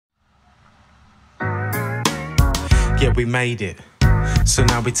Yeah, we made it. So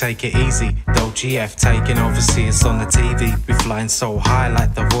now we take it easy. Dogegf taking over, see us on the TV. We flying so high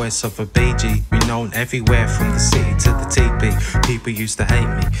like the voice of a BG. We known everywhere from the city to the TP. People used to hate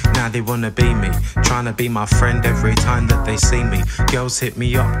me, now they wanna be me. Trying to be my friend every time that they see me. Girls hit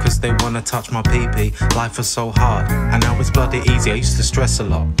me up cause they wanna touch my pee-pee. Life was so hard, and now it's bloody easy. I used to stress a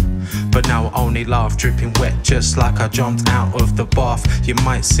lot, but now I only laugh, dripping wet just like I jumped out of the bath. You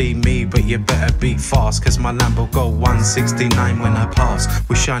might see me, but you better be fast, cause my Lambo go 169 when I pass.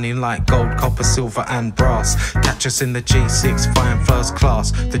 We're shining like gold, copper, silver and brass. Catch us in the G6, flying first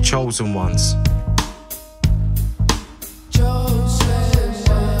class, the chosen ones.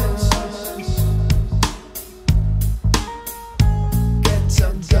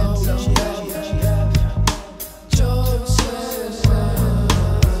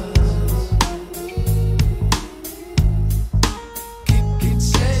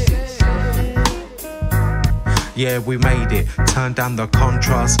 Yeah, we made it. Turn down the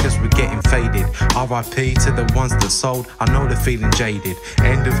contrast cause we're getting faded. RIP to the ones that sold, I know they're feeling jaded.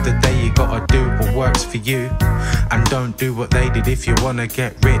 End of the day, you gotta do what works for you, and don't do what they did. If you wanna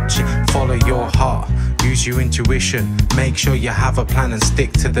get rich, follow your heart, use your intuition. Make sure you have a plan and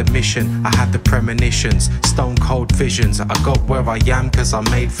stick to the mission. I had the premonitions, stone cold visions. I got where I am cause I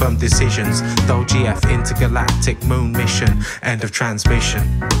made firm decisions. Dogegf intergalactic moon mission, end of transmission.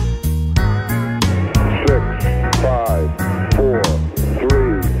 5, 4,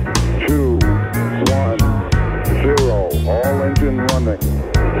 3, 2, 1, 0. All engine running.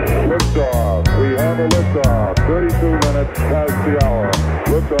 Liftoff. We have a liftoff. 32 minutes past the hour.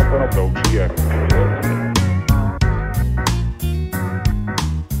 Liftoff on a Dogegf.